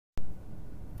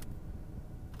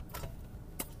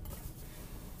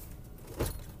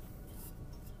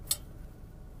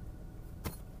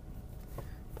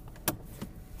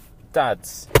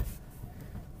Dads,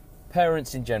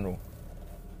 parents in general,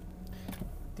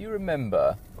 do you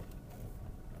remember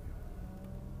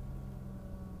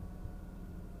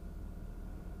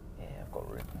I've got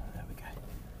room, there we go.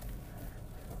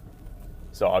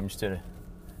 So I'm just doing a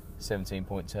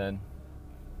 17-point turn.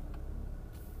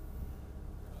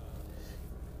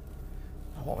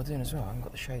 Oh, what am I doing as well? I haven't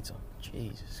got the shades on.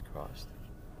 Jesus Christ.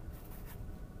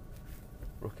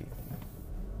 Rookie.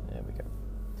 There we go.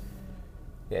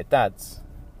 Yeah, dads.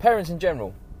 Parents in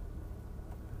general.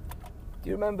 Do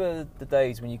you remember the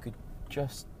days when you could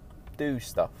just do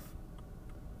stuff?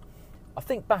 I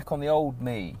think back on the old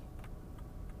me,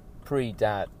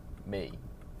 pre-dad me,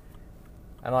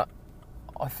 and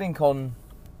I think on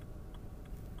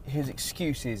his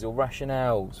excuses or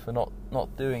rationales for not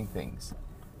doing things.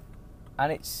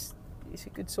 And it's a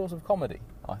good source of comedy,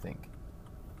 I think.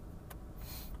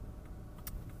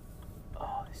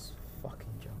 Oh, this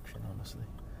fucking junction, honestly.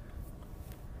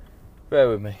 Bear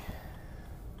with me.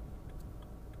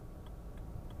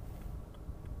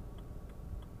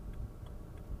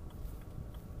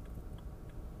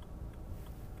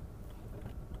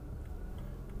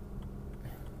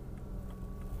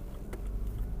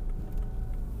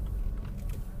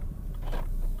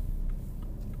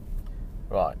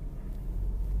 Right.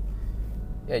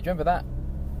 Yeah, do you remember that?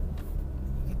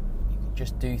 You could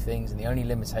just do things, and the only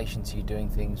limitation to you doing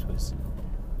things was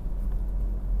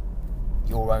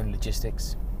your own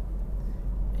logistics.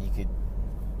 You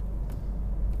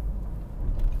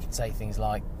could say things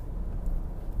like,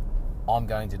 I'm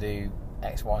going to do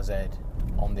X, Y, Z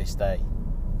on this day,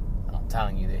 and I'm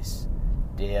telling you this,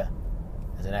 dear,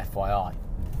 as an FYI.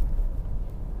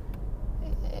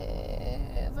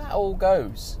 That all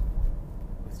goes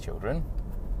with children.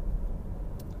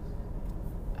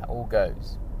 That all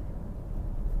goes.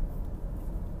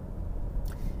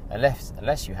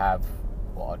 Unless you have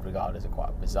what I'd regard as a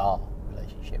quite bizarre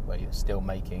relationship where you're still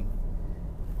making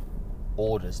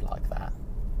orders like that.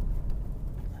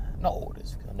 Not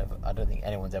orders, because I don't think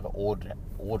anyone's ever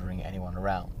ordering anyone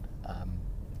around.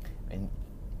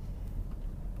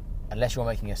 Unless you're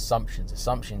making assumptions.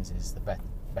 Assumptions is the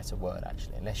better word,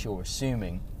 actually. Unless you're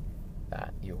assuming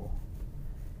that your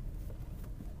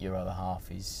other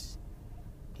half is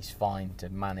fine to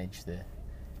manage the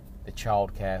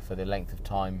childcare for the length of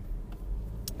time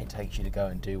it takes you to go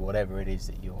and do whatever it is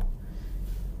that you're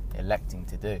electing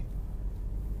to do.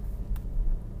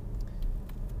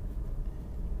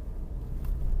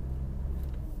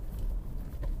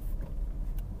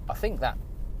 I think that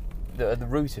the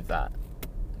root of that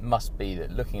must be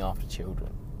that looking after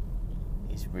children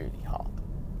is really hard.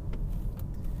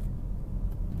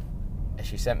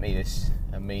 She sent me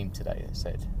a meme today that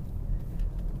said,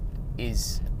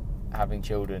 is having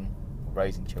children,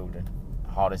 raising children, the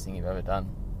hardest thing you've ever done?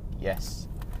 Yes.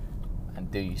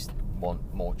 And do you want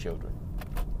more children?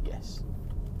 Yes.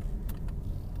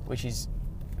 Which is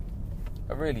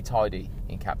a really tidy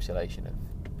encapsulation of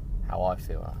how I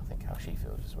feel, and I think how she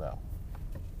feels as well.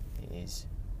 It is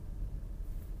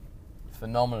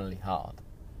phenomenally hard.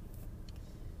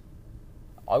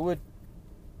 I would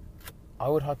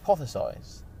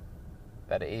hypothesize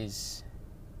that it is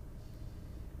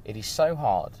so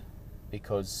hard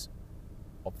because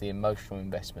of the emotional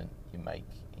investment you make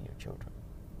in your children.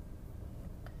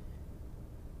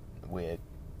 We're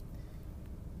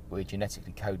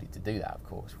genetically coded to do that, of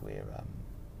course.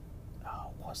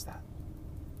 What's that?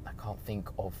 I can't think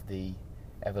of the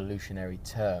evolutionary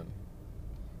term.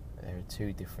 There are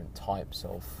two different types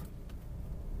of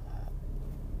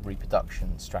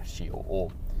reproduction strategy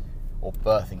or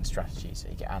birthing strategy. So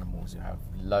you get animals who have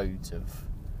loads of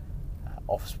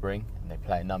offspring and they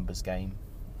play a numbers game.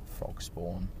 Frogs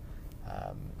spawn,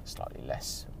 slightly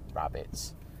less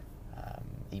rabbits,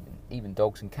 even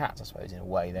dogs and cats, I suppose, in a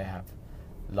way. They have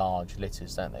large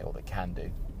litters, don't they, or they can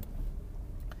do.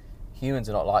 Humans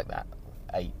are not like that.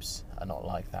 Apes are not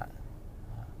like that.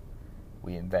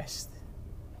 We invest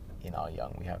in our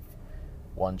young. We have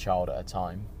one child at a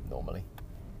time, normally,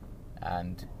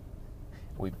 and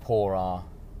we pour our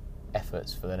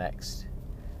efforts for the next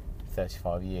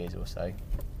 35 years or so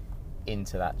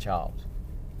into that child.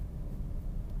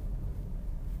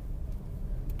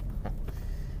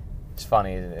 It's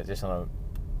funny, isn't it? Just on a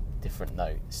different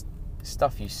note,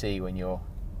 stuff you see when you're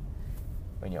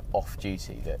off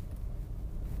duty that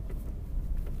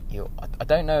I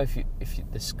don't know if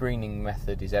the screening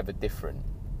method is ever different,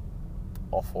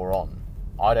 off or on.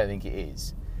 I don't think it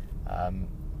is.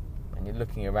 When you're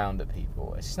looking around at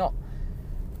people, it's not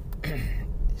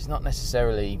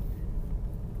necessarily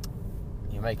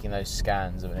you're making those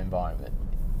scans of an environment.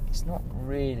 It's not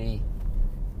really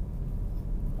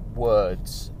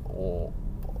words or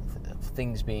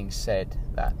things being said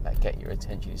that get your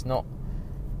attention. It's not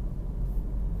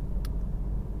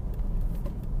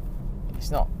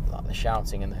like the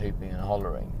shouting and the hooping and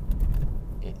hollering.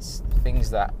 It's things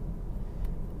that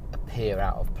appear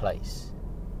out of place.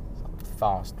 It's like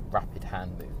fast, rapid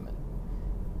hand movement.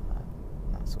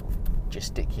 That sort of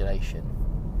gesticulation.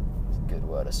 It's a good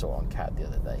word I saw on CAD the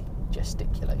other day.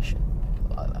 Gesticulation,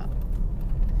 like that.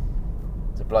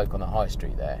 There's a bloke on the high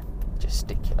street there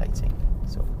gesticulating.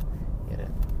 So he had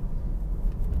a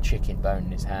chicken bone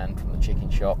in his hand from the chicken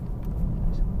shop.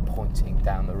 He's pointing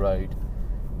down the road.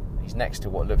 He's next to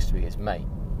what looks to be his mate,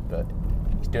 but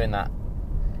he's doing that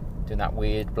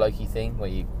weird blokey thing where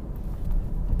you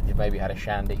maybe had a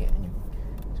shandy and you're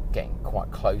getting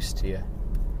quite close to your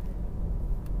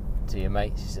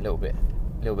mates. It's a little bit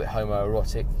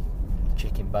homoerotic.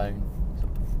 Chicken bone,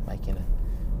 sort of making a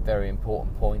very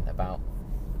important point about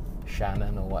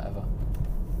Shannon or whatever.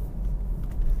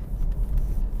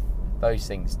 Those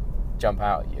things jump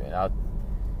out at you, and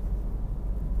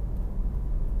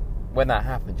when that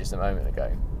happened just a moment ago,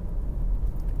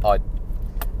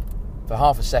 for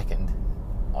half a second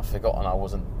I'd forgotten I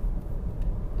wasn't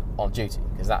on duty,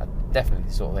 because that definitely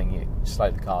the sort of thing, you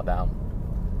slow the car down,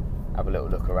 have a little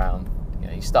look around,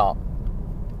 you start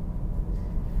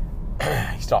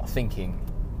thinking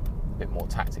a bit more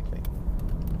tactically.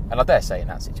 And I dare say in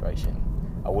that situation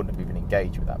I wouldn't have even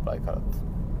engaged with that bloke.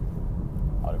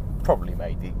 I'd have probably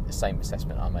made the same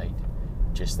assessment I made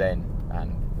just then,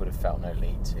 and would have felt no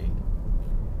need to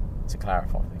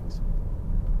clarify things.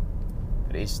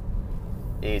 But it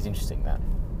is interesting that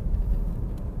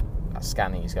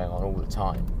scanning is going on all the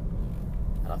time,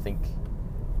 and I think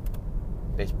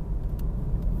there's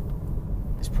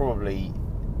probably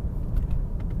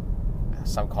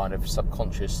some kind of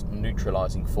subconscious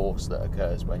neutralising force that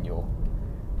occurs when you're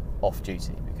off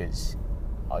duty, because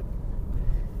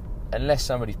unless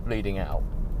somebody's bleeding out,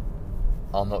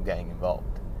 I'm not getting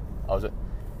involved. I was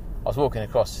walking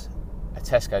across a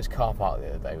Tesco's car park the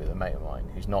other day with a mate of mine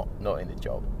who's not in the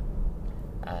job,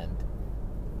 and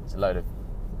there's a load of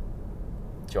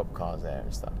job cars there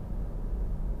and stuff.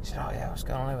 He said, "Oh yeah, what's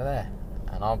going on over there?"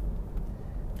 And I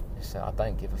said, "I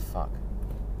don't give a fuck.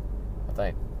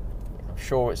 I'm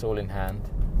sure it's all in hand,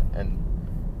 and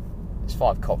there's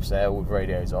 5 cops there with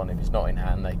radios on. If it's not in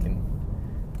hand, they can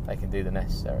do the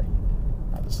necessary."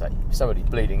 As I say, if somebody's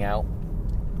bleeding out,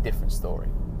 different story.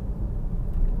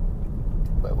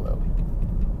 Where were we?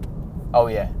 Oh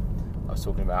yeah, I was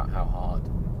talking about how hard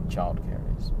childcare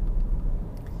is.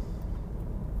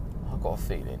 I've got a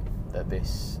feeling that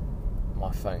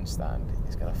my phone stand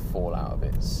is going to fall out of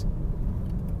its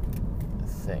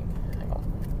thing. Hang on.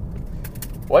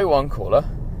 Wait, one caller.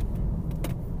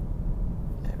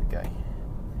 There we go.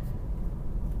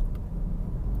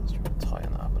 Let's try to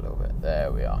tighten that up a little bit.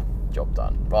 There we are. Job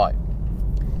done. Right.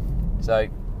 So,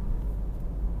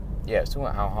 yeah, it's talking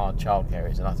about how hard childcare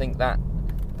is, and I think that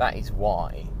is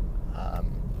why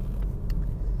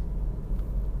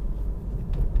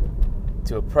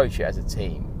to approach it as a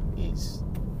team is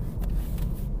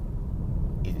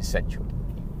essential.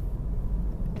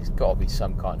 There's got to be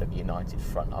some kind of united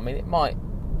front. I mean, it might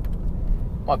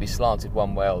be slanted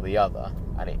one way or the other,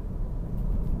 and I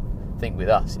think with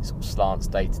us it sort of slants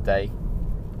day to day.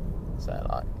 So,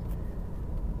 like,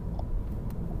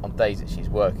 on days that she's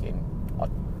working,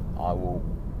 I will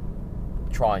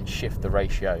try and shift the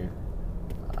ratio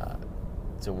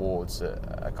towards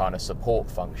a kind of support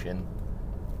function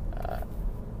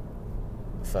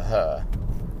for her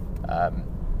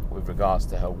with regards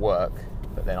to her work.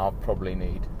 But then I'll probably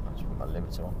need, I'll just put my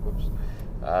limiter on, whoops.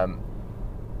 I'm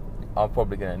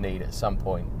probably going to need at some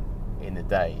point in the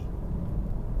day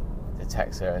to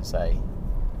text her and say,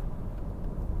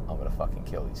 I'm going to fucking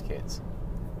kill these kids.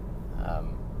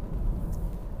 And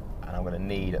I'm going to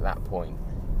need at that point,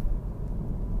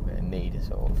 a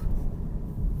sort of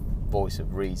voice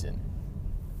of reason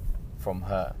from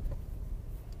her.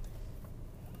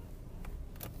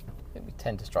 I think we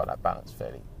tend to strike that balance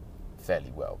fairly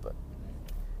well, but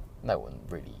no one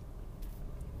really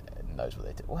knows what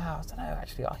they do. Well, I don't know,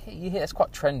 actually. You hear it's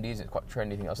quite trendy, isn't it? It's quite a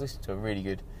trendy thing. I was listening to a really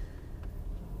good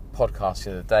podcast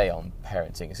the other day on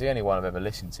parenting. It's the only one I've ever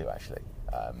listened to, actually,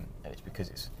 and it's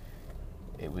because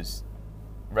it was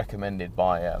recommended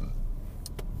by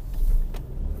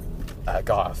a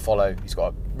guy I follow. He's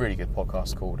got a really good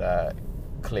podcast called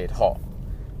Cleared Hot,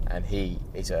 and he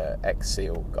is a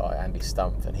ex-SEAL guy, Andy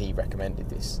Stumpf, and he recommended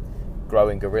this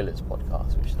Growing Gorillas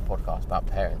podcast, which is a podcast about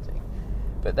parenting.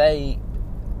 But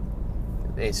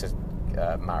it's a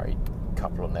married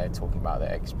couple on there talking about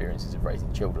their experiences of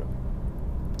raising children.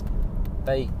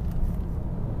 They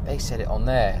they said it on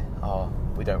there. Oh,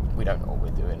 we don't know what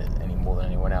we're doing any more than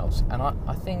anyone else. And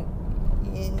I think,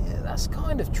 yeah, that's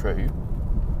kind of true.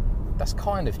 That's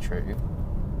kind of true.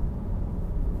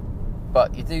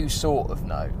 But you do sort of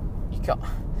know. You can't.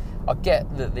 I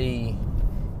get that the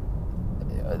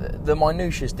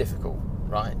minutiae is difficult,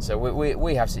 right? So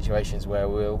we have situations where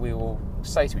we will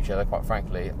say to each other, quite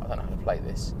frankly, I don't know how to play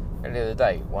this. And the other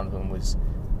day, one of them was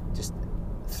just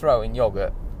throwing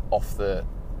yogurt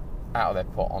out of their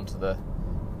pot onto the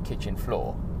kitchen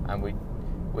floor, and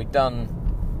we'd done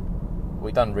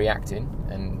reacting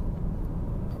and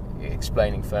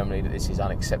explaining firmly that this is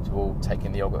unacceptable,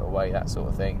 taking the yogurt away, that sort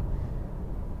of thing.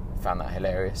 Found that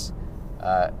hilarious.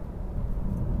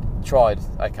 Tried,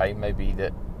 okay, maybe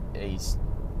that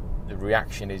the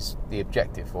reaction is the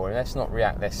objective for him. Let's not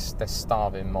react. Let's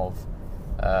starve him of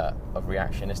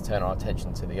reaction. Let's turn our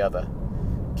attention to the other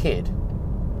kid.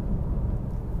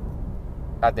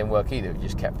 That didn't work either. He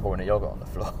just kept pouring the yogurt on the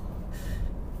floor.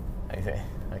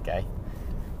 Okay,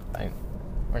 I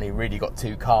only really got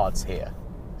two cards here.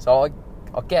 So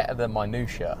I get the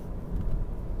minutiae.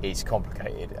 It's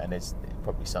complicated, and there's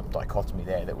probably some dichotomy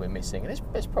there that we're missing. And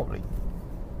there's probably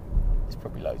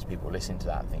loads of people listening to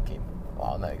that thinking,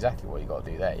 well, I know exactly what you got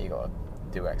to do there. You got to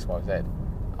do X, Y, Z.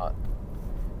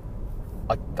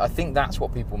 I think that's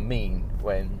what people mean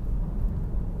when.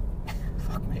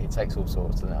 Fuck me, it takes all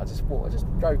sorts. And I just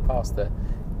drove past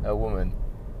a woman.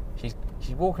 She's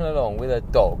walking along with her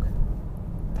dog,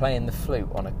 playing the flute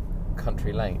on a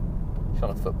country lane. She's on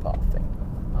a footpath thing.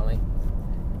 I mean,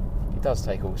 it does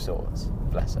take all sorts.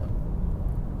 Bless her.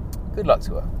 Good luck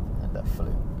to her and that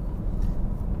flute.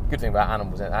 Good thing about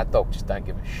animals, that dog just don't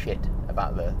give a shit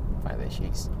about the fact that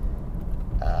she's,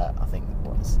 I think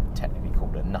what's technically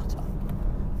called a nutter.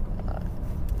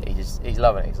 He's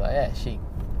loving it. He's like, yeah,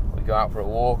 we go out for a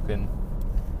walk and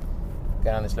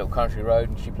go down this little country road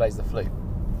and she plays the flute.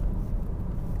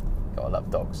 Gotta love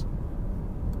dogs.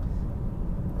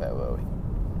 Where were we?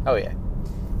 Oh yeah.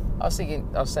 I was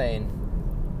saying,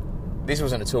 this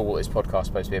wasn't at all what this podcast was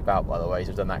supposed to be about, by the way.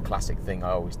 So I've done that classic thing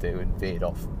I always do and veered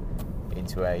off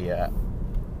into a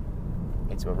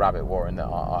rabbit warren that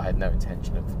I had no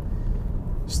intention of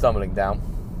stumbling down.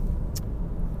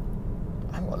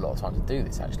 I haven't got a lot of time to do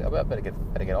this, actually. I better get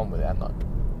on with it, haven't I?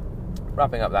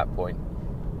 Wrapping up that point,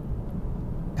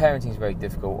 parenting is very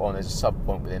difficult. There's a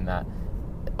sub-point within that.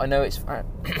 I know it's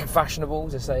fashionable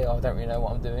to say, I don't really know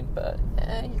what I'm doing, but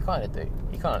you kind of do.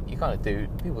 You kind of do.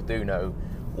 People do know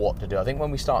what to do. I think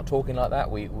when we start talking like that,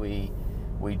 we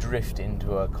drift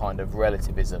into a kind of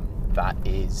relativism that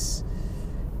is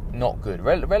not good.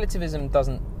 Relativism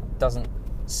doesn't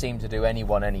seem to do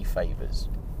anyone any favours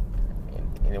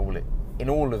in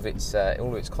all of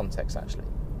its context, actually.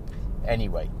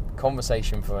 Anyway,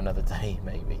 conversation for another day,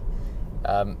 maybe.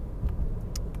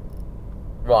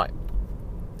 Right.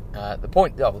 The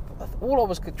point, all I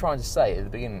was trying to say at the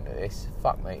beginning of this,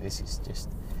 fuck me, this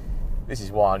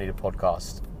is why I need a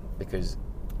podcast, because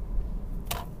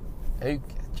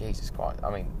Jesus Christ, I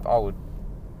mean, I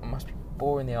must be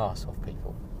boring the arse off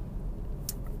people.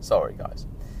 Sorry, guys.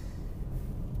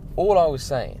 All I was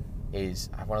saying is,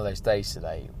 I have one of those days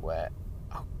today where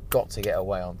I've got to get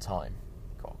away on time.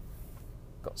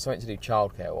 Got something to do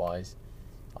childcare-wise.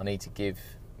 I need to give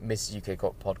Mrs. UK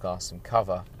Got podcast some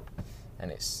cover,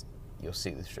 and you'll see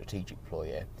the strategic ploy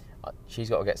here. She's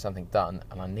got to get something done,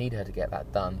 and I need her to get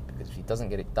that done, because if she doesn't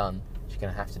get it done, she's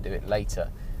going to have to do it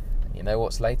later. And you know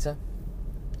what's later?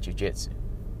 Jiu-jitsu.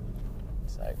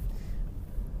 So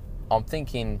I'm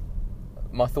thinking,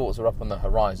 my thoughts are up on the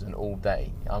horizon all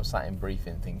day. I'm sat in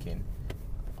briefing thinking,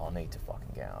 I need to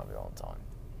fucking get out of here on time.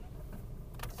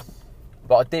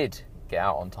 But I did get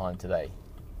out on time today.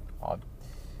 I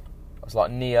was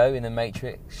like Neo in the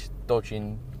Matrix,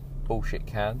 dodging bullshit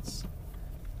cads.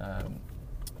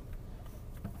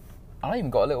 I even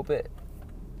got a little bit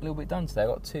done today. I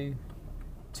got two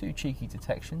cheeky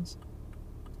detections.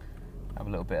 Have a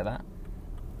little bit of that.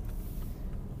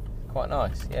 Quite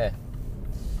nice, yeah.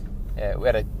 Yeah, we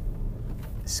had a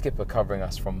skipper covering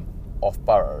us from off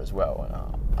borough as well, and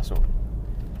I sort of,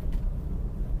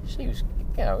 she was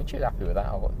happy with that.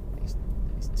 I got these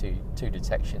two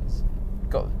detections.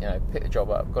 Picked the job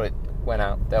up, got it, went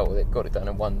out, dealt with it, got it done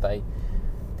in one day.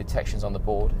 Detections on the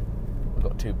board. We've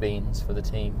got 2 beans for the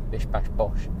team, bish bash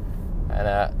bosh, and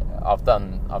I've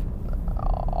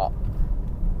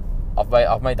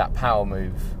made that power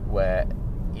move where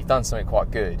you've done something quite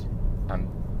good, and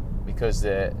because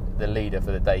the leader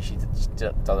for the day, she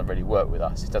doesn't really work with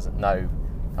us. She doesn't know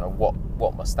kind of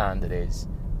what my standard is.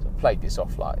 So I played this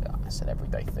off like it's an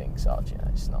everyday thing, Sarge.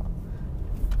 It's not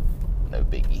no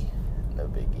biggie.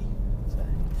 So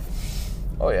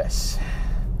Oh yes,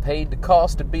 paid the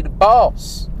cost to be the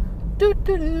boss. Do,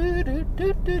 do, do, do,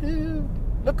 do, do, do.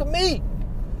 Look at me.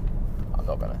 I'm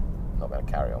not gonna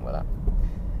carry on with that.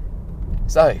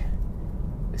 So,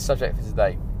 the subject for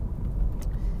today.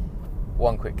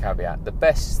 One quick caveat: the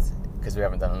best, because we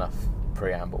haven't done enough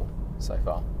preamble so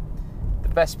far. The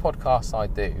best podcasts I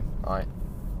do, right,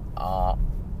 are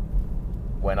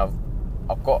when I've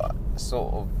got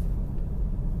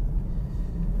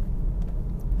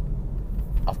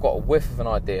a whiff of an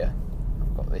idea.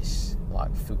 I've got this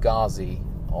like fugazi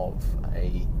of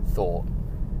a thought,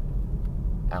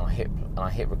 and I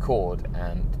hit record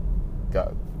and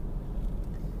go.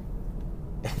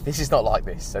 This is not like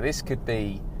this, so this could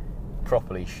be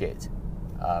properly shit,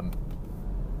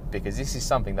 because this is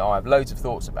something that I have loads of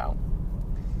thoughts about.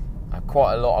 I have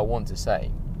quite a lot I want to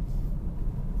say.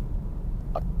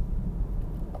 I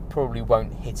probably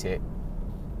won't hit it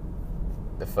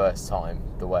the first time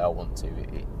the way I want to.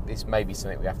 This may be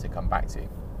something we have to come back to.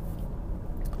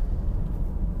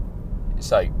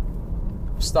 So,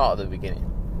 start at the beginning.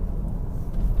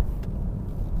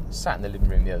 Sat in the living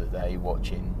room the other day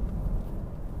watching.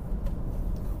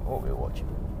 What were we watching?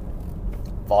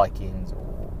 Vikings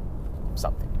or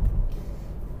something.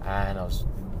 And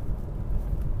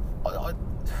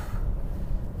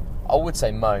I would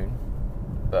say moan,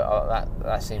 but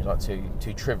that seems like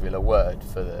too trivial a word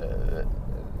for the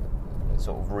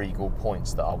sort of regal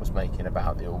points that I was making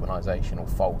about the organisational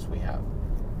faults we have.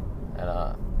 And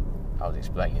I was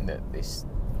explaining that this,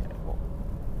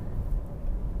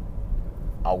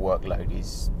 our workload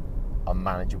is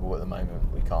unmanageable at the moment.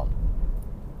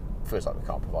 Feels like we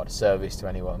can't provide a service to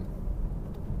anyone.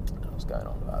 I was going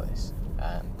on about this,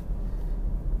 and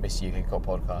Miss UK Cop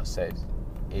Podcast said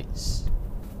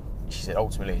she said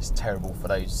ultimately it's terrible for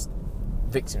those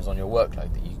victims on your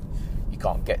workload that you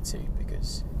can't get to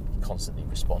because you're constantly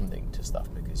responding to stuff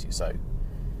because you're so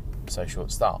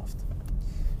short-staffed.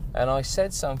 And I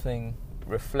said something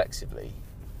reflexively.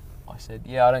 I said,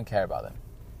 yeah, I don't care about them.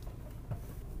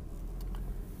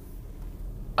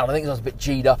 And I think I was a bit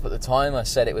G'd up at the time. I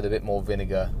said it with a bit more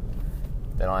vinegar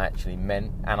than I actually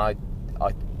meant, and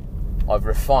I've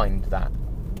refined that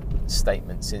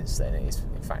statement since then. In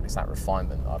fact, it's that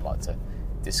refinement that I'd like to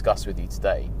discuss with you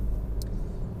today.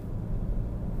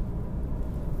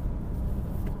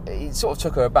 It sort of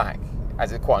took her aback,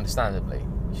 as it quite understandably.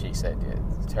 She said, yeah,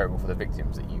 it's terrible for the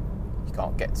victims that you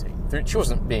can't get to. She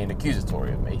wasn't being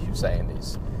accusatory of me. She was saying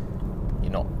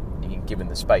you're not given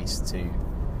the space to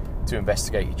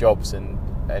investigate your jobs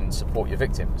and support your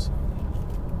victims.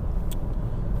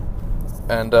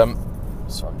 And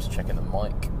so I'm just checking the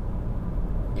mic.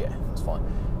 Yeah, that's fine.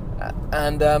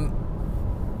 And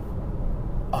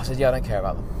I said, yeah, I don't care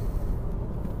about them.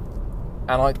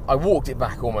 And I walked it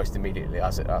back almost immediately. I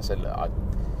said, look,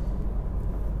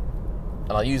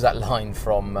 and I used that line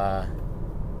from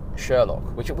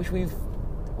Sherlock, which we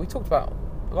talked about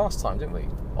last time, didn't we?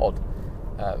 Odd.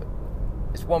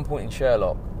 It's one point in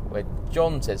Sherlock where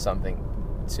John said something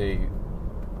to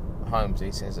Holmes.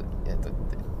 He says,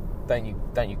 "Don't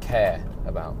you care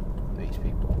about these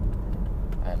people?"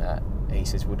 And he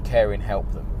says, "Would caring help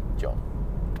them, John?"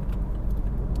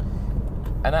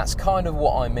 And that's kind of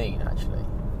what I mean, actually.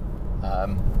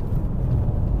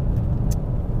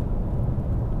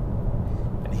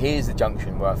 And here's the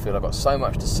junction where I feel I've got so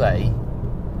much to say,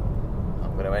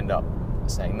 I'm going to end up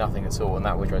saying nothing at all, and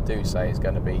that which I do say is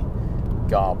going to be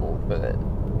garbled. But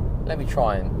let me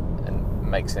try and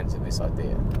make sense of this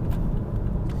idea.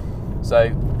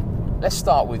 So let's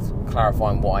start with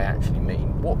clarifying what I actually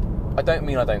mean. I don't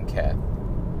mean I don't care.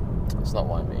 That's not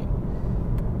what I mean.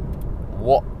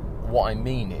 What I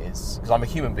mean is, because I'm a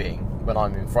human being, when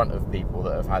I'm in front of people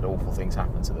that have had awful things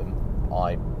happen to them,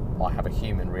 I have a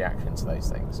human reaction to those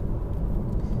things.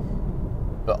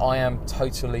 But I am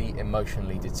totally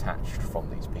emotionally detached from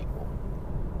these people.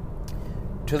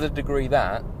 To the degree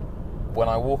that, when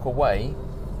I walk away,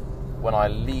 when I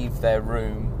leave their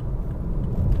room,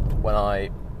 when I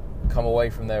come away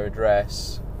from their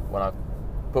address, when I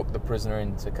book the prisoner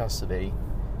into custody,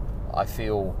 I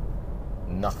feel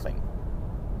nothing.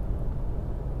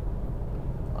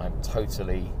 I'm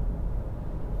totally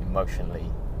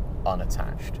emotionally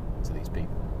unattached to these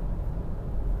people.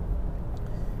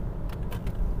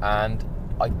 And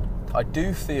I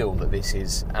do feel that this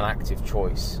is an active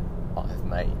choice I have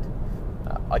made.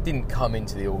 I didn't come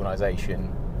into the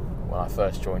organisation when I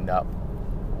first joined up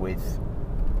with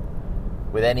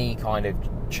any kind of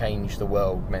change the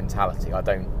world mentality.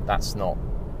 That's not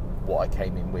what I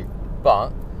came in with.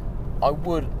 But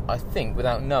I think,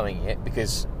 without knowing it,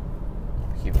 because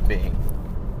I'm a human being,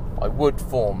 I would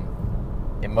form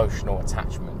emotional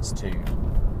attachments to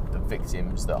the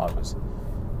victims that I was.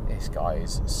 This guy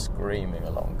is screaming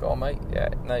along. Go on, mate. Yeah,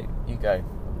 no, you go.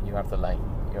 You have the lane.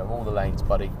 You have all the lanes,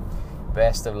 buddy.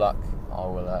 Best of luck. I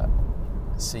will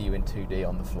see you in 2D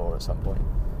on the floor at some point.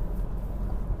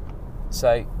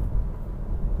 So,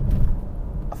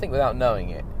 I think without knowing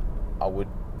it, I would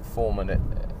form an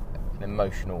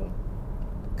emotional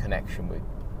connection with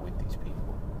these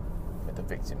people, with the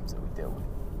victims that we deal with.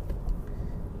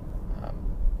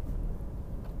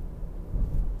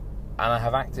 And I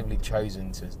have actively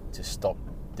chosen to stop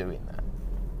doing that.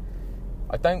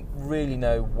 I don't really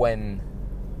know when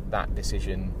that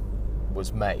decision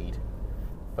was made,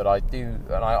 but I do,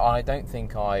 and I don't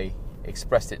think I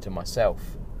expressed it to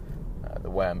myself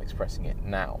the way I'm expressing it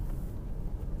now.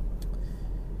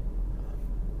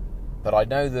 But I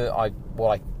know that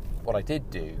what I did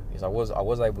do is I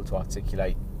was able to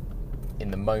articulate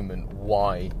in the moment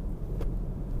why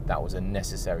that was a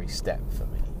necessary step for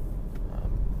me.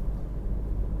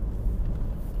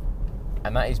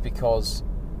 And that is because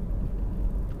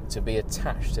to be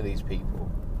attached to these people,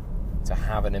 to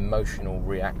have an emotional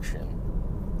reaction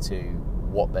to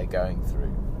what they're going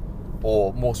through,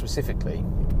 or more specifically,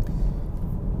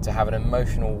 to have an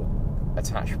emotional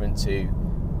attachment to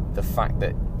the fact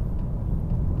that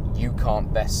you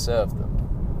can't best serve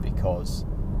them because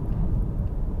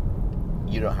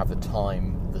you don't have the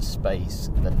time, the space,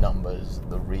 the numbers,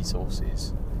 the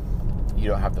resources, you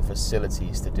don't have the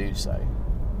facilities to do so.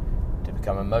 To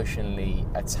become emotionally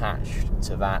attached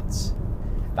to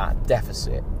that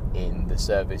deficit in the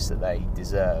service that they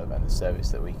deserve and the service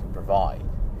that we can provide,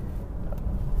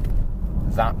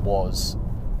 that was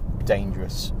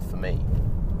dangerous for me.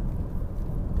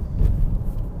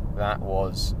 That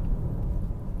was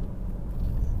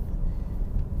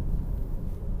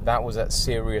at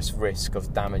serious risk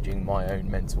of damaging my own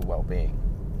mental well-being.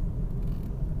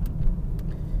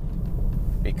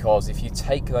 Because if you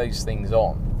take those things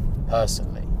on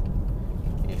personally,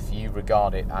 if you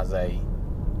regard it as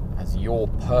your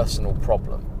personal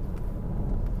problem,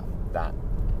 that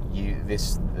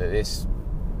this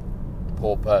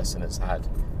poor person has had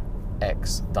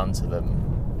X done to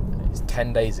them, it's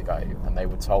 10 days ago, and they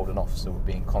were told an officer would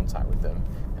be in contact with them,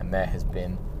 and there has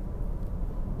been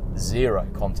zero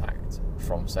contact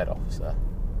from said officer.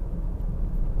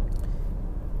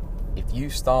 If you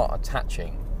start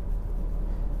attaching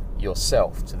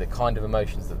yourself to the kind of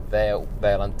emotions that they'll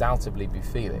undoubtedly be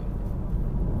feeling,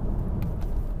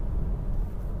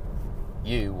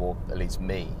 you, or at least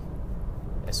me,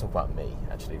 let's talk about me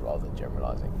actually rather than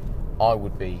generalising, I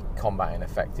would be combat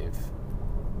ineffective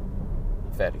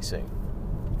fairly soon.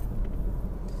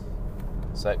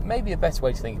 So maybe a better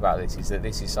way to think about this is that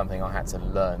this is something I had to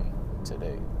learn to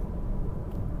do.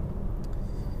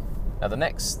 Now the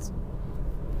next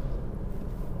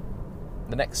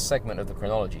segment of the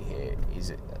chronology here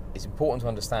is it's important to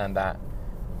understand that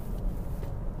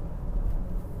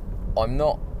I'm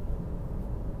not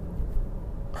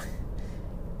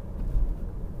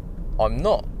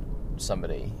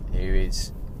somebody who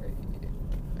is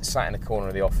sat in a corner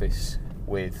of the office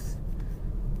with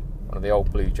one of the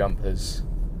old blue jumpers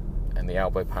and the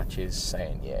elbow patches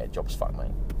saying, yeah, job's fucked,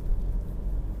 mate.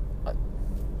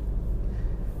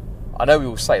 I know we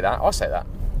all say that, I say that,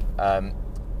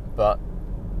 but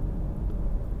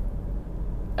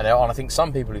and I think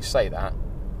some people who say that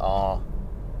are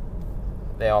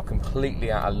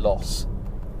completely at a loss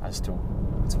as to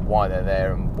why they're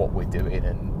there and what we're doing,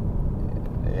 and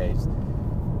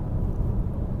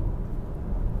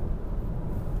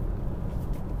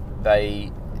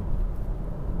they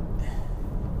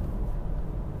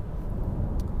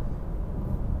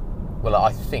well,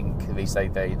 I think at least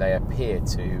they appear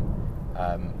to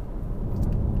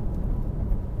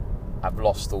have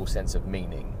lost all sense of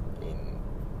meaning in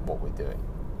what we're doing.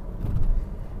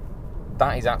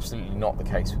 That is absolutely not the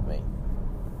case with me.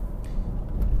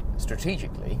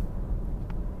 Strategically,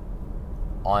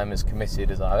 I'm as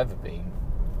committed as I've ever been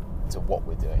to what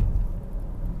we're doing.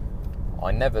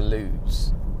 I never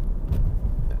lose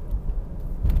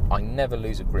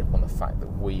a grip on the fact that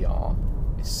we are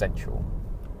essential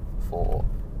for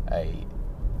a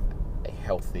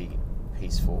healthy,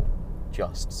 peaceful,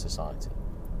 just society.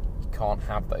 You can't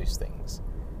have those things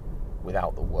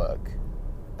without the work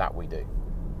that we do.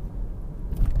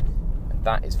 And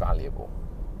that is valuable.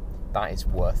 That is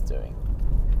worth doing.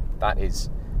 That is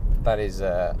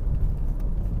a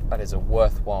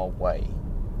worthwhile way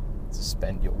to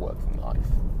spend your working life,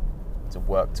 to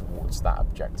work towards that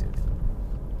objective.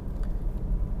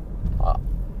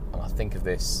 And I think of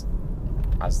this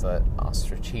as our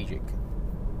strategic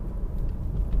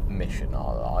mission.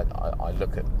 I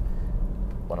look at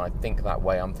when I think that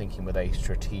way, I'm thinking with a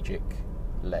strategic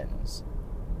lens.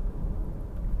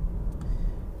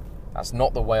 That's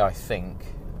not the way I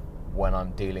think when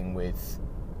I'm dealing with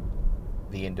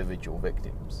the individual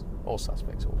victims or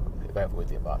suspects or whoever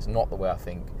with you, but it's not the way I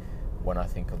think when I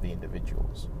think of the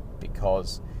individuals.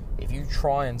 Because if you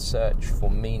try and search for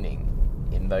meaning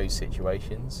in those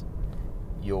situations,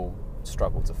 you'll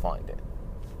struggle to find it.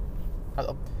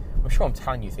 I'm sure I'm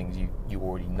telling you things you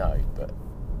already know, but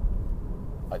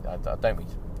I don't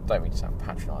mean to sound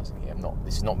patronising here.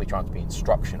 This is not me trying to be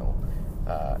instructional.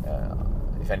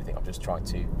 If anything, I'm just trying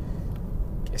to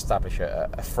establish a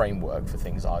framework for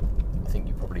things I think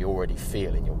you probably already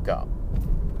feel in your gut.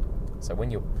 So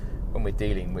when we're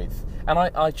dealing with, and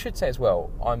I should say as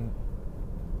well, I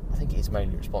think it is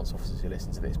mainly response officers who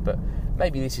listen to this, but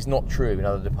maybe this is not true in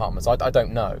other departments. I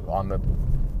don't know.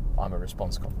 I'm a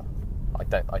response copper.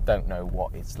 I don't know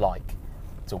what it's like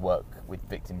to work with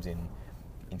victims in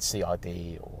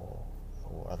CID or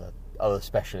other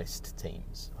specialist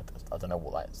teams. I don't know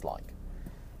what that's like.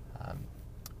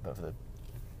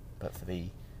 But for the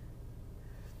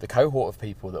cohort of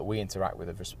people that we interact with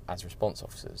as response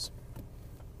officers,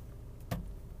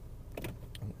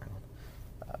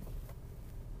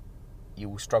 you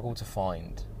will struggle to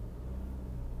find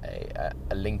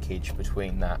a linkage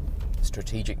between that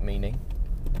strategic meaning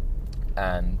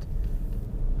and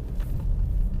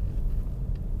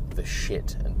the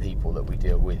shit and people that we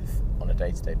deal with on a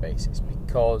day-to-day basis,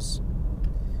 because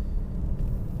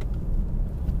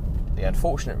the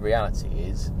unfortunate reality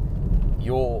is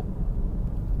your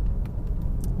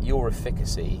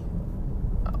efficacy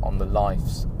on the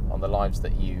lives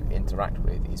that you interact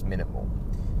with is minimal.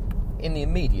 In the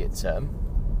immediate term,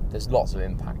 there's lots of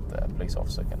impact that a police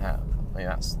officer can have. I mean,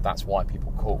 that's why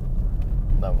people call.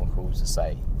 No one calls to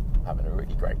say, I'm having a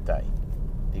really great day.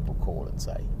 People call and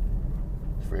say,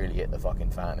 it's really hit the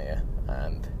fucking fan here,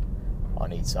 and I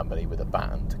need somebody with a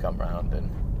baton to come round and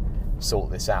sort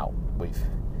this out.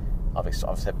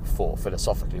 I've said before,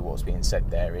 philosophically, what's being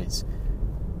said there is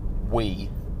we,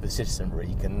 the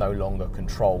citizenry, can no longer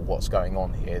control what's going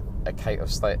on here. A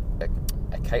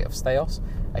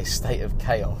state of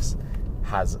chaos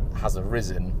has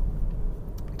arisen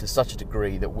to such a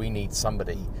degree that we need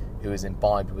somebody who is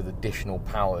imbibed with additional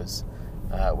powers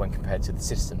when compared to the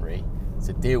citizenry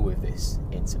to deal with this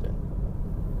incident.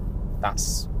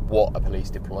 That's what a police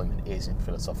deployment is in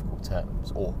philosophical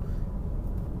terms, or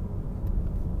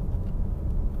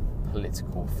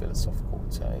political philosophical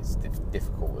terms. It's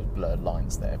difficult with blurred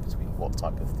lines there between what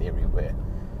type of theory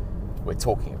we're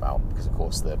talking about, because of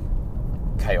course the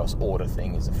chaos order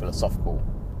thing is a philosophical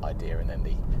idea, and then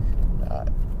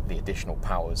the additional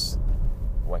powers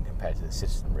when compared to the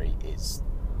citizenry is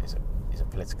a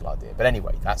political idea. But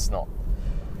anyway, that's not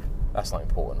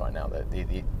important right now.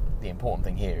 The important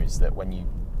thing here is that when you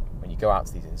go out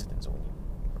to these incidents, or when you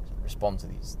respond to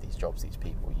these jobs, these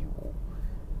people,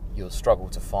 you'll struggle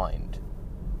to find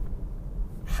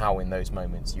how in those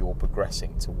moments you're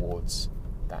progressing towards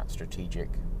that strategic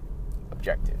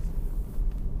objective.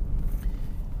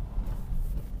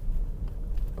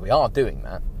 We are doing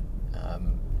that.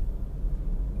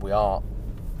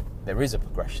 There is a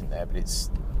progression there, but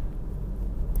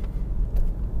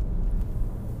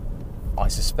I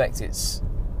suspect it's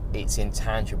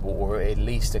intangible, or at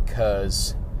least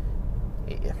occurs.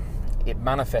 It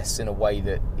manifests in a way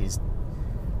that is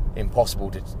impossible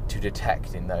to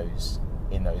detect in those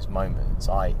moments.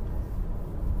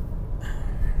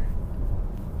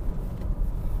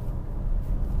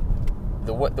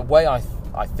 The way I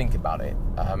think about it,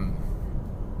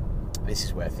 this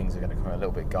is where things are going to come a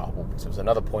little bit garbled, because there was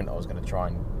another point I was going to try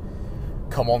and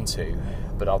come on to,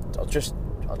 but I'll just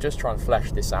try and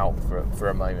flesh this out for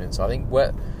a moment. So I think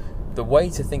the way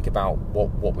to think about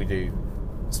what we do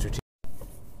strategically.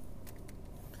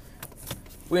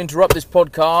 We interrupt this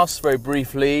podcast very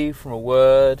briefly from a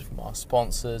word from our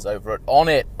sponsors over at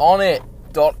onit.com.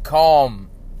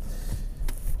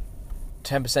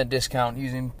 10% discount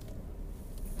using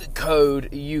the code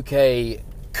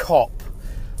UKCOP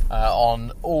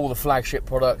on all the flagship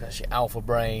products, actually Alpha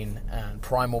Brain and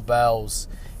Primal Bells,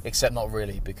 except not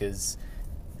really, because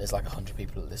there's like 100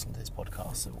 people that listen to this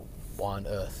podcast, so why on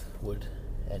earth would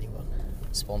anyone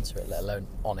sponsor it, let alone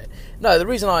on it? No, the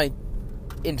reason I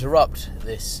interrupt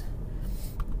this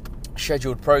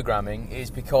scheduled programming is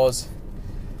because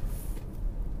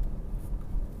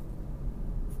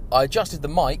I adjusted the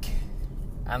mic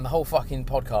and the whole fucking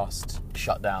podcast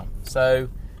shut down. So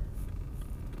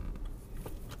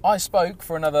I spoke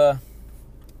for another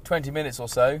 20 minutes or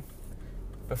so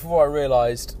before I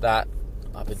realised that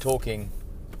I've been talking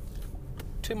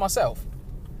to myself,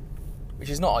 which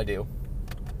is not ideal.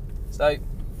 So,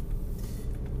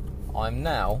 I'm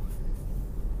now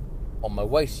on my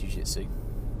way to Jiu-Jitsu.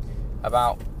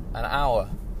 About an hour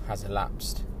has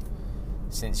elapsed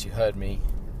since you heard me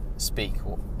speak,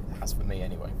 or it has for me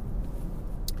anyway.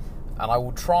 And I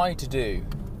will try to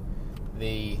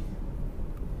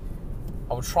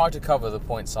cover the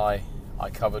points I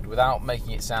covered without making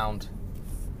it sound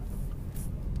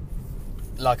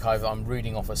like I'm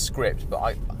reading off a script, but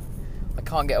I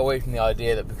can't get away from the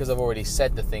idea that because I've already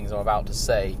said the things I'm about to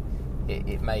say,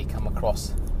 it may come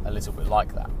across a little bit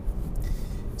like that.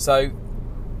 So,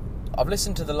 I've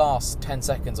listened to the last 10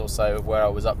 seconds or so of where I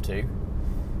was up to,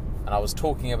 and I was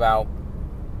talking about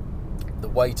the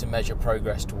way to measure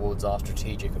progress towards our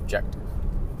strategic objective.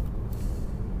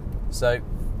 So,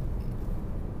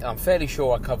 I'm fairly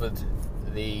sure I covered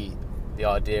the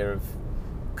idea of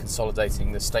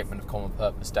consolidating the statement of common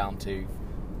purpose down to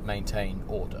maintain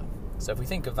order. So if we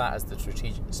think of that as the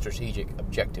strategic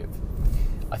objective,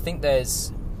 I think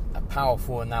there's a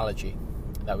powerful analogy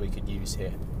that we could use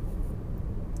here.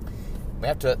 We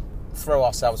have to throw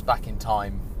ourselves back in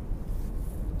time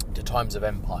to times of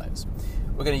empires.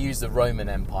 We're going to use the Roman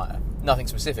Empire. Nothing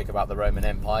specific about the Roman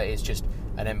Empire, it's just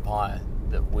an empire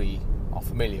that we are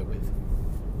familiar with.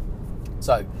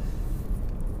 So,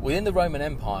 within the Roman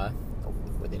Empire, or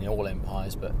within all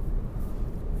empires, but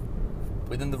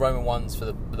within the Roman ones, for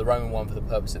the Roman one for the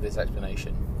purpose of this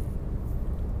explanation,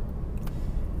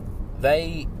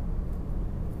 they,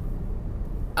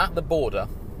 at the border,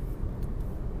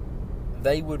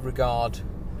 they would regard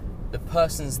the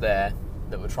persons there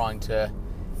that were trying to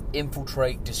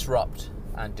infiltrate, disrupt,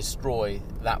 and destroy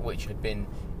that which had been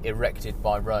erected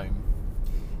by Rome.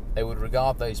 They would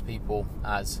regard those people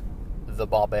as the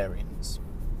barbarians.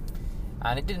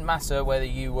 And it didn't matter whether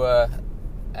you were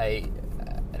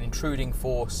an intruding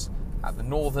force at the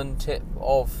northern tip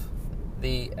of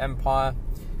the empire,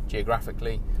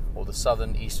 geographically, or the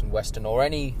southern, eastern, western, or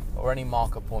any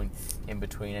marker point in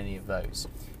between any of those.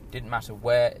 It didn't matter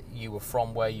where you were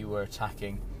from, where you were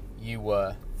attacking, you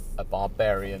were a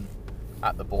barbarian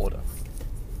at the border.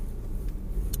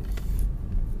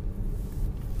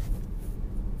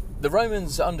 The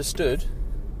Romans understood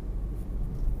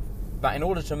that in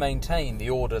order to maintain the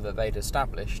order that they'd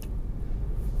established,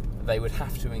 they would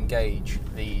have to engage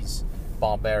these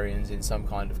barbarians in some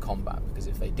kind of combat, because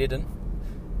if they didn't,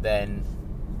 then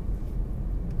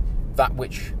that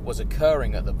which was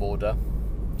occurring at the border,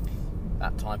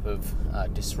 that type of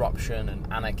disruption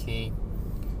and anarchy,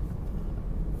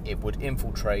 it would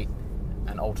infiltrate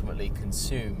and ultimately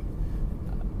consume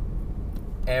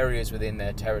areas within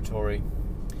their territory,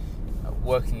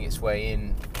 working its way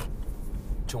in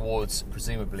towards,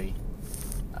 presumably,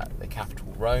 the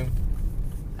capital, Rome,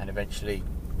 and eventually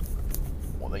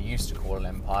what they used to call an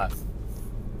empire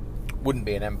wouldn't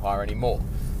be an empire anymore.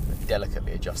 But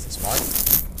delicately adjust this mic.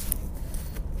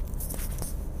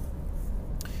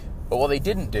 But what they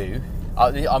didn't do,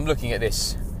 I'm looking at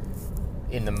this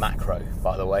in the macro,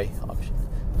 by the way.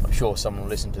 I'm sure someone will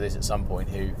listen to this at some point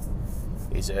who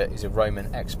is a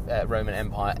Roman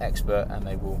Empire expert, and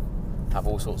they will have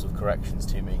all sorts of corrections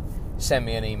to me. Send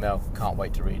me an email, can't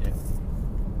wait to read it.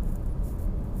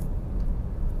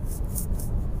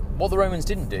 What the Romans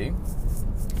didn't do,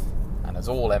 and as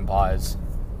all empires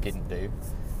didn't do,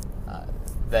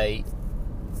 they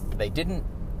didn't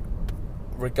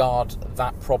regard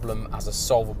that problem as a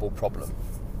solvable problem.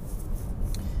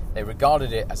 They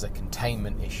regarded it as a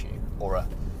containment issue, or a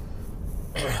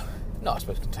no, I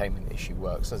suppose containment issue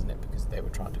works, doesn't it? Because they were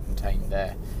trying to contain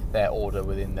their order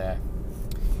within their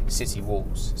city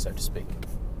walls, so to speak.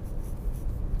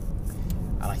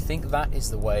 And I think that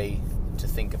is the way to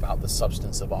think about the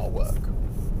substance of our work.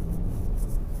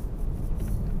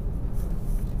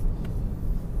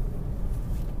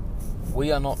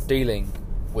 We are not dealing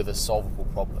with a solvable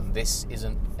problem. This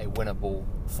isn't a winnable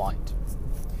fight.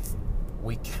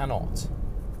 We cannot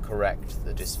correct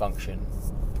the dysfunction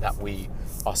that we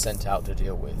are sent out to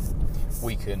deal with.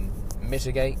 We can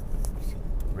mitigate, we can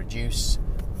reduce,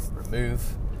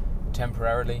 remove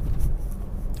temporarily,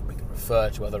 we can refer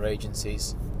to other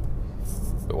agencies,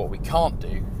 but what we can't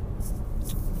do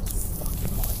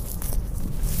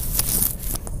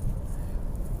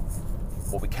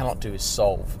what we cannot do is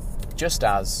solve. Just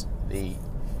as the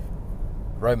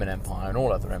Roman Empire and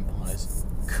all other empires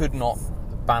could not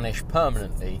banish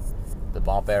permanently the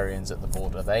barbarians at the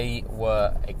border. They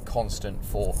were a constant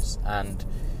force, and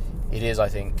it is, I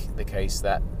think, the case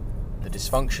that the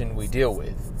dysfunction we deal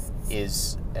with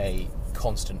is a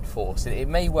constant force. It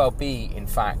may well be, in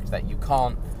fact, that you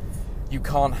can't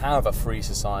have a free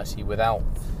society without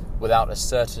a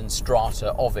certain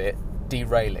strata of it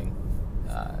derailing,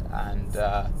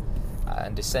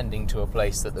 and descending to a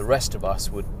place that the rest of us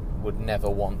would never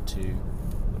want to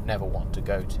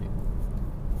go to.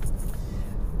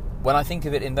 When I think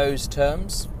of it in those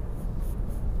terms,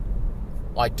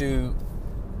 I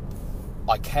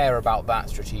care about that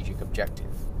strategic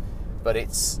objective, but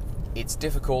it's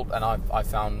difficult, and I've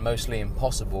found mostly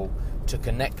impossible to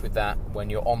connect with that when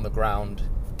you're on the ground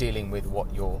dealing with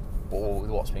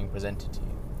what's being presented to you.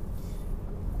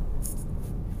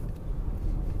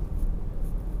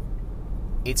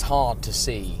 It's hard to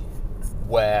see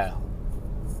what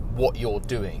you're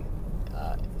doing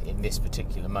in this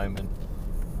particular moment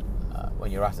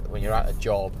when you're at a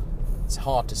job. It's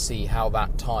hard to see how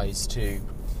that ties to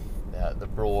the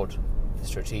broad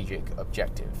strategic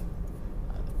objective,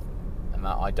 and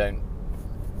that I don't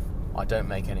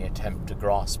make any attempt to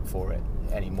grasp for it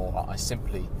anymore. I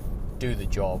simply do the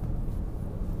job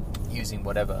using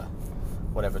whatever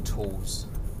tools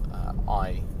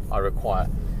I require.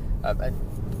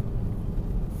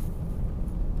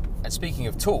 And speaking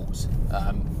of tools,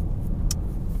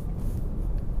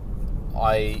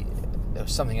 there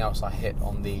was something else I hit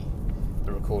on the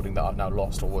recording that I've now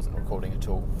lost, or wasn't recording at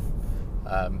all.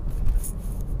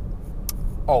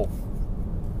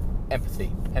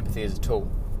 Empathy as a tool.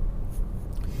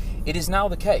 It is now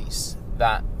the case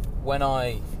that when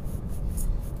I'm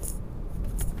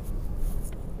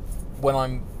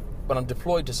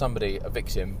deployed to somebody, a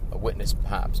victim, a witness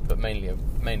perhaps, but mainly a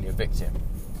victim,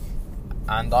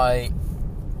 and I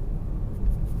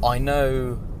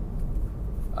know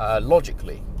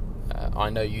logically, I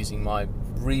know using my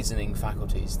reasoning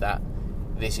faculties that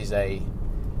this is a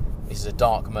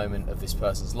dark moment of this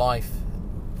person's life.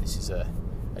 This is a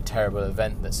terrible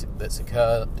event that's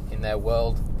occurred in their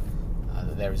world.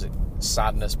 That there is a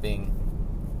sadness being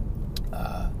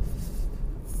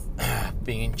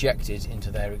injected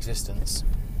into their existence.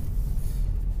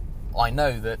 I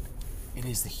know that it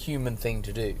is the human thing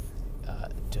to do,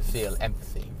 to feel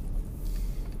empathy,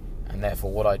 and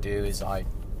therefore what I do is I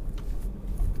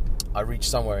reach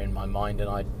somewhere in my mind and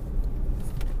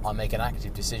I make an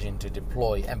active decision to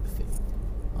deploy empathy.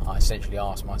 I essentially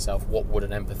ask myself, what would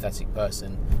an empathetic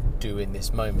person do in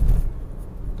this moment?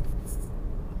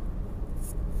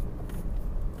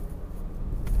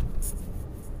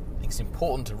 It's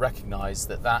important to recognise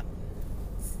that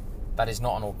is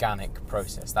not an organic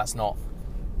process. That's not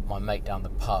my mate down the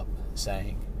pub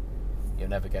saying, "You'll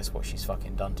never guess what she's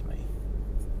fucking done to me."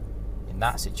 In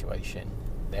that situation,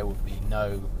 there would be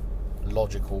no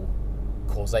logical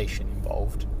causation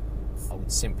involved. I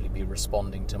would simply be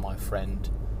responding to my friend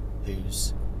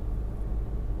who's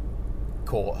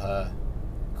caught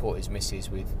his missus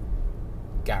with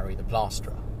Gary the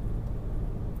plasterer.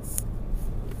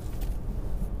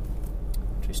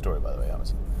 True story, by the way. That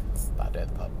was a bad day at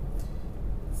the pub.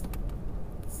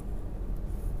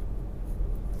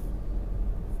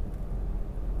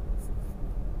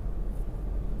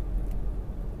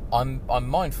 I'm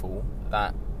mindful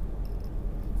that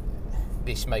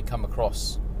this may come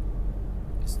across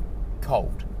as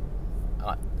cold.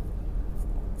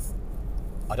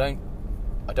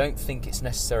 I don't think it's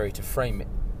necessary to frame it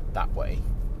that way.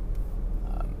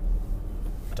 I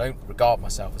don't regard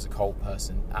myself as a cold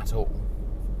person at all.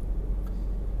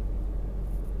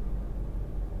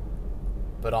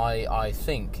 But I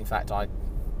think, in fact, I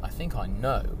think I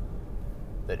know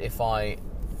that if I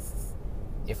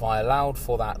allowed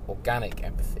for that organic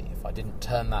empathy, if I didn't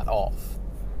turn that off,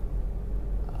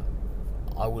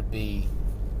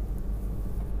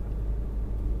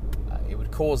 it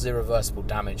would cause irreversible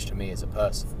damage to me as a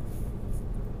person.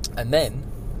 And then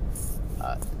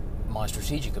my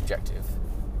strategic objective,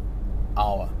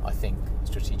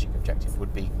 strategic objective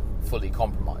would be fully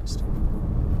compromised.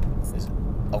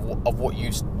 Of what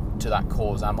use to that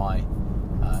cause am I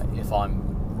if I'm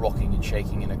rocking and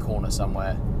shaking in a corner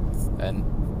somewhere and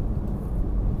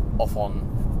off on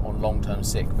long-term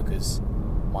sick because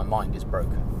my mind is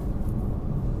broken?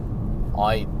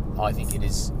 I think it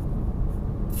is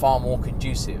far more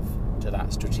conducive to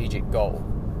that strategic goal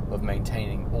of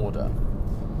maintaining order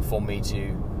for me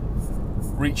to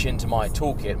reach into my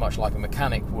toolkit, much like a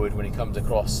mechanic would when he comes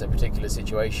across a particular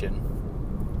situation,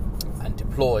 and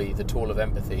deploy the tool of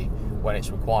empathy when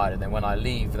it's required. And then when I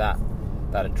leave that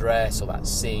address or that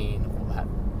scene or that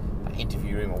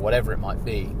interview room or whatever it might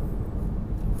be,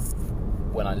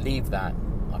 when I leave that,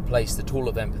 I place the tool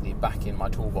of empathy back in my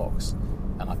toolbox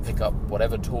and I pick up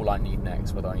whatever tool I need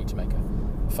next, whether I need to make a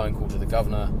phone call to the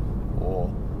governor or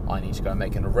I need to go and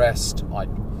make an arrest.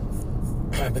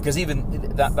 Because even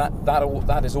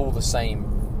that is all the same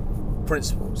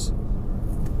principles.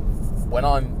 When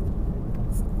I'm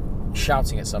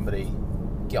shouting at somebody,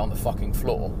 "Get on the fucking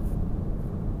floor,"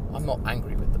 I'm not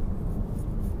angry with them.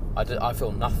 I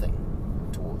feel nothing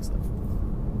towards them.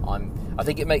 I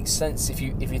think it makes sense if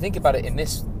you think about it in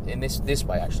this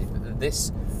way. Actually,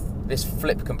 this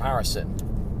flip comparison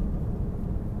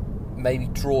maybe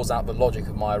draws out the logic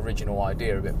of my original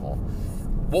idea a bit more.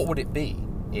 What would it be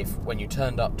if, when you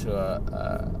turned up to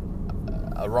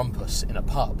a rumpus in a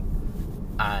pub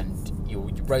and you're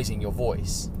raising your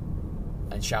voice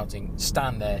and shouting,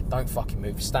 "Stand there, don't fucking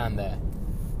move, stand there"?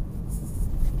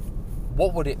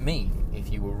 What would it mean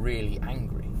if you were really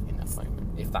angry in that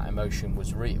moment, if that emotion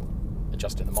was real?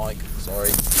 Adjusting the mic,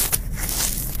 sorry.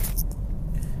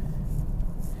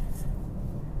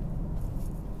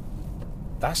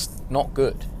 That's not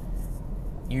good.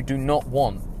 You do not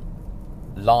want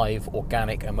live,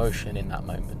 organic emotion in that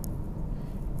moment.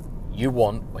 You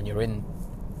want, when you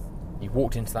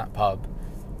walked into that pub,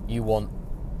 you want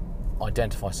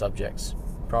identify subjects.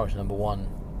 Priority number 1,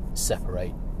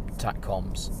 separate, attack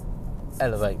comms,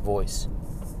 elevate voice,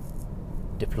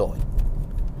 deploy.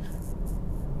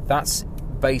 That's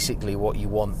basically what you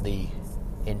want the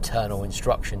internal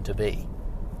instruction to be.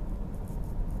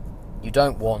 You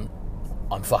don't want,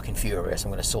 "I'm fucking furious,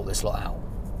 I'm going to sort this lot out."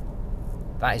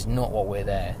 That is not what we're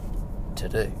there to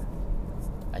do,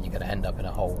 and you're going to end up in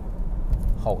a whole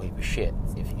heap of shit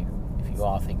if you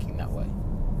are thinking that way.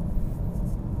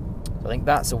 So I think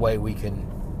that's a way we can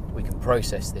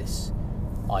process this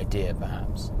idea,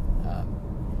 perhaps.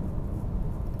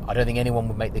 I don't think anyone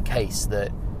would make the case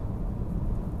that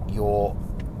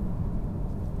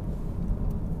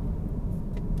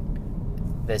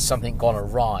there's something gone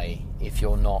awry if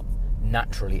you're not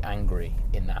naturally angry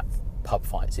in that pub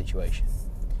fight situation.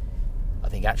 I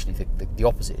think actually the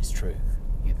opposite is true.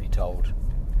 You'd be told,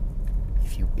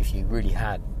 if you really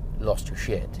had lost your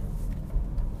shit.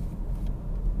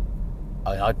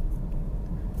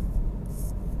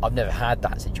 I've never had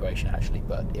that situation actually,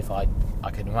 but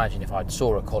I can imagine if I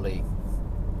saw a colleague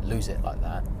lose it like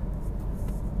that,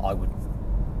 I would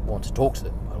want to talk to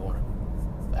them. I want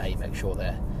to make sure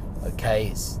they're okay.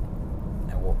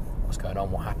 What's going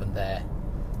on? What happened there?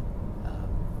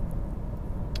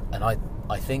 And I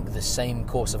think the same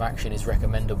course of action is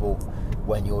recommendable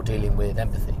when you're dealing with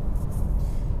empathy.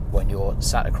 When you're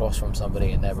sat across from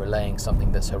somebody and they're relaying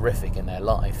something that's horrific in their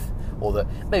life, or that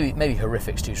maybe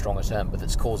horrific's too strong a term, but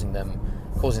that's causing them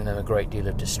a great deal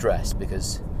of distress,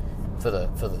 because for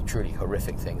the truly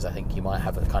horrific things, I think you might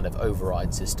have a kind of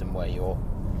override system where your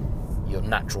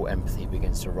natural empathy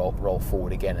begins to roll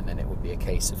forward again, and then it would be a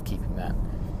case of keeping that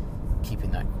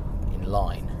in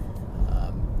line.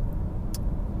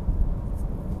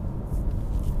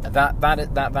 And that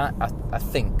I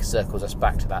think circles us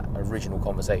back to that original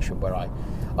conversation where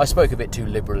I spoke a bit too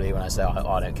liberally when I said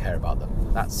I don't care about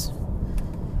them. That's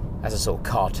as a sort of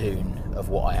cartoon of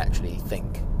what I actually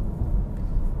think.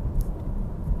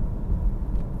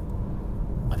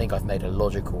 I think I've made a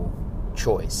logical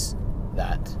choice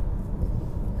that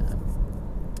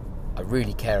I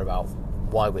really care about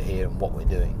why we're here and what we're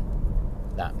doing.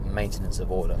 That maintenance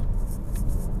of order,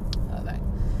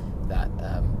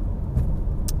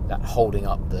 that holding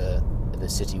up the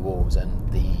city walls, and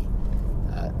the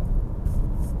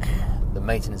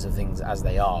maintenance of things as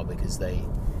they are, because they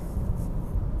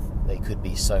could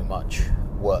be so much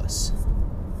worse.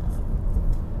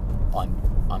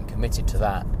 I'm committed to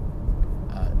that,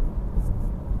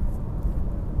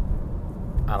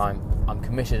 and I'm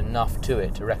committed enough to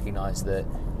it to recognise that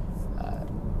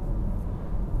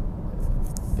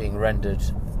being rendered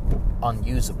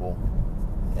unusable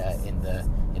in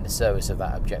the service of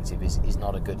that objective is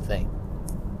not a good thing.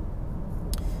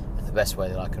 And the best way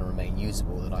that I can remain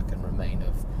usable, that I can remain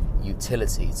of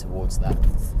utility towards that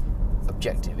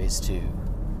objective, is to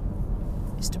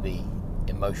be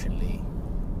emotionally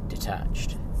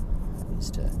detached,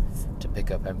 is to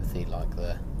pick up empathy like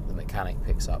the mechanic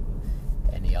picks up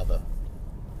any other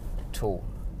tool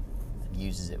and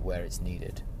uses it where it's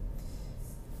needed.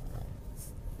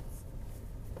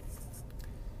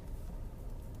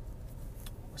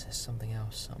 Was there something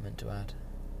else I meant to add?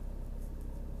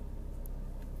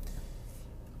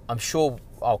 I'm sure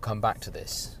I'll come back to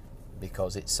this,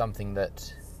 because it's something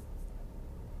that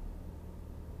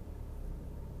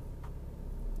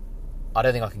I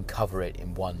don't think I can cover it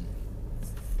in one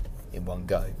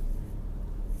go.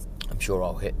 I'm sure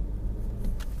I'll hit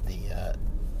the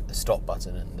stop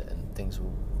button and things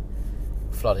will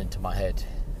flood into my head,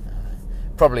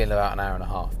 probably in about an hour and a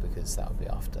half, because that'll be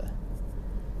after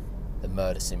the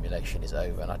murder simulation is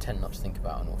over, and I tend not to think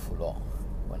about an awful lot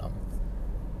when I'm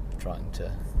trying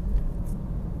to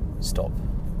stop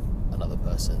another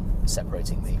person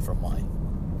separating me from my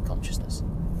consciousness.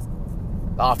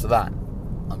 But after that,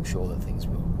 I'm sure that things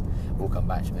will will come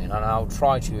back to me, and I'll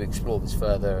try to explore this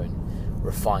further and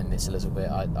refine this a little bit.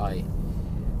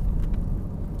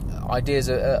 Ideas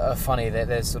are funny.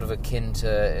 They're sort of akin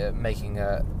to making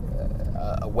a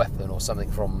weapon or something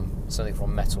from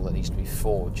metal that needs to be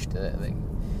forged.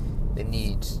 They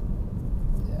need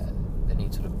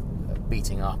sort of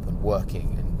beating up and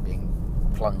working and being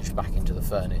plunged back into the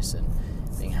furnace and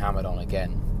being hammered on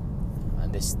again.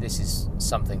 And this is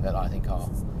something that I think I'll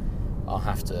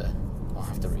have to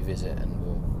revisit, and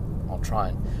I'll try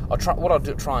and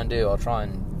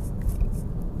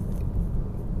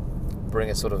bring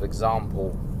a sort of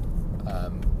example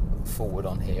forward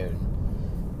on here and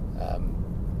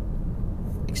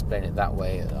explain it that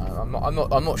way. I'm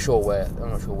not sure where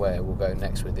we'll go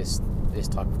next with this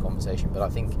type of conversation, but I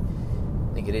think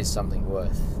it is something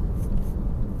worth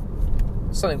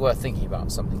thinking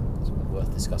about, something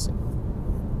worth discussing.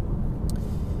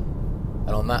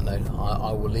 And on that note,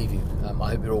 I will leave you. I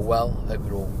hope you're all well. I hope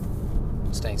you're all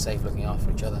staying safe, looking after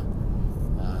each other.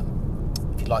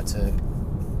 If you'd like to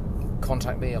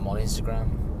contact me, I'm on Instagram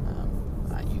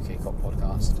at UK Cop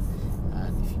Podcast.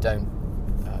 And if you don't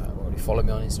already follow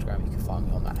me on Instagram, you can find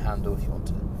me on that handle if you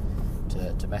want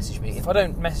to message me. If I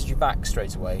don't message you back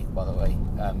straight away, by the way,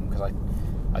 because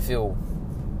I feel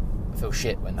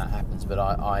shit when that happens. But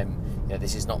I'm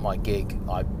this is not my gig.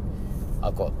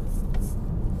 I've got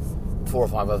 4 or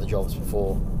 5 other jobs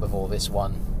before this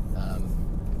one,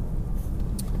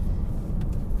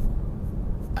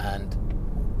 and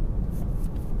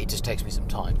it just takes me some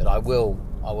time. But I will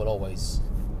always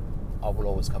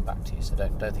come back to you. So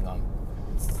don't think I'm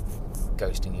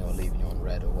ghosting you or leaving you on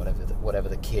red or whatever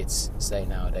the kids say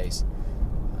nowadays.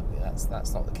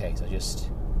 That's not the case. It just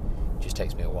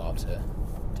takes me a while to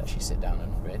actually sit down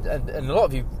and a lot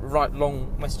of you write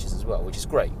long messages as well, which is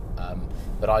great.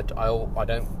 But I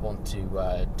don't want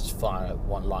to just fire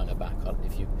one-liner back.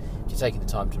 If you're taking the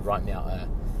time to write me out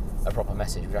a proper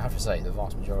message, which I have to say the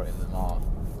vast majority of them are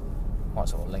quite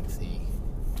sort of lengthy,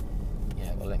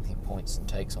 lengthy points and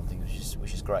takes on things,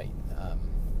 which is great.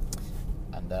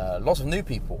 And lots of new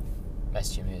people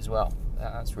messaging me as well.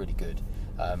 That's really good.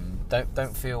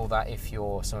 Don't feel that if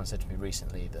someone said to me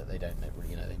recently that they don't know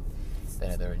really,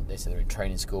 they say they're in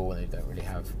training school and they don't really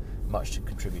have much to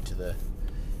contribute to the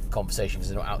conversation because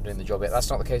they're not out doing the job yet. That's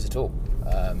not the case at all.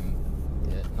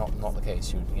 Not the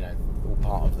case. You're all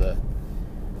part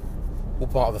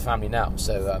of the family now.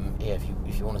 So if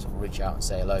you want to sort of reach out and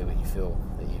say hello, but you feel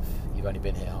that you've only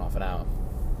been here half an hour,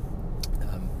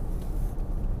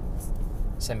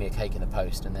 send me a cake in the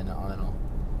post, and then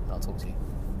I'll talk to you.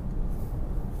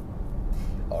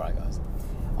 All right, guys.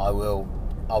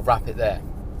 I'll wrap it there.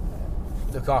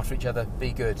 Look after each other.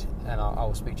 Be good, and I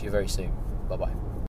will speak to you very soon. Bye bye.